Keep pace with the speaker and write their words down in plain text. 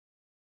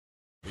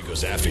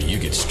Because after you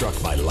get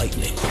struck by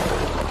lightning,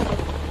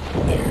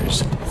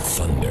 there's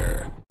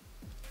thunder.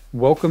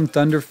 Welcome,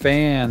 Thunder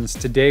fans.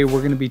 Today we're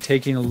going to be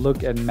taking a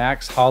look at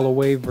Max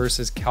Holloway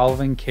versus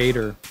Calvin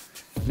Kattar.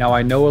 Now,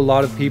 I know a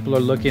lot of people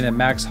are looking at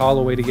Max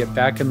Holloway to get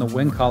back in the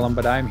win column,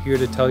 but I'm here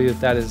to tell you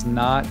that is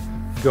not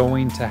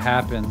going to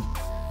happen.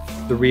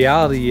 The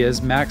reality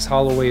is Max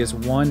Holloway is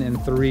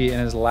 1-3 in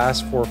his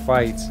last 4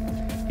 fights.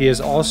 He has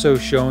also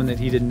shown that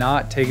he did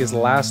not take his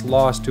last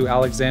loss to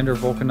Alexander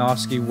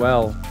Volkanovski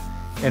well.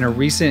 In a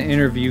recent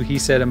interview, he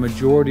said a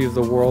majority of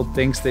the world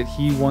thinks that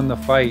he won the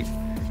fight.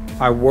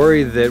 I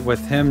worry that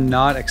with him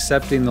not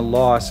accepting the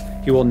loss,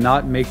 he will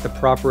not make the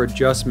proper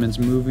adjustments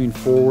moving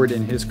forward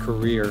in his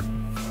career.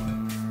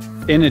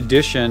 In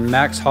addition,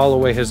 Max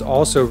Holloway has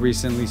also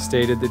recently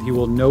stated that he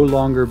will no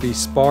longer be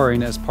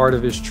sparring as part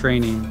of his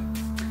training.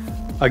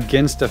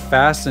 Against a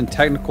fast and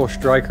technical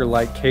striker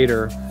like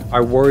Kattar, I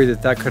worry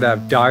that that could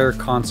have dire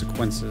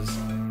consequences.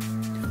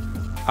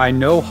 I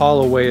know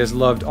Holloway is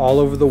loved all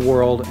over the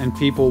world and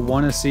people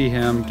want to see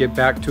him get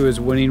back to his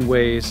winning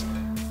ways,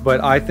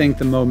 but I think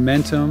the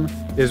momentum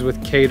is with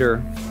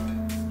Kattar.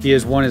 He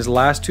has won his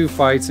last 2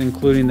 fights,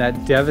 including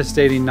that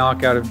devastating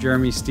knockout of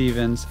Jeremy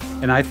Stephens,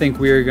 and I think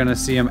we are going to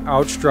see him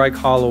outstrike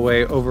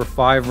Holloway over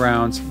 5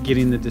 rounds,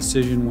 getting the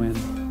decision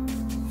win.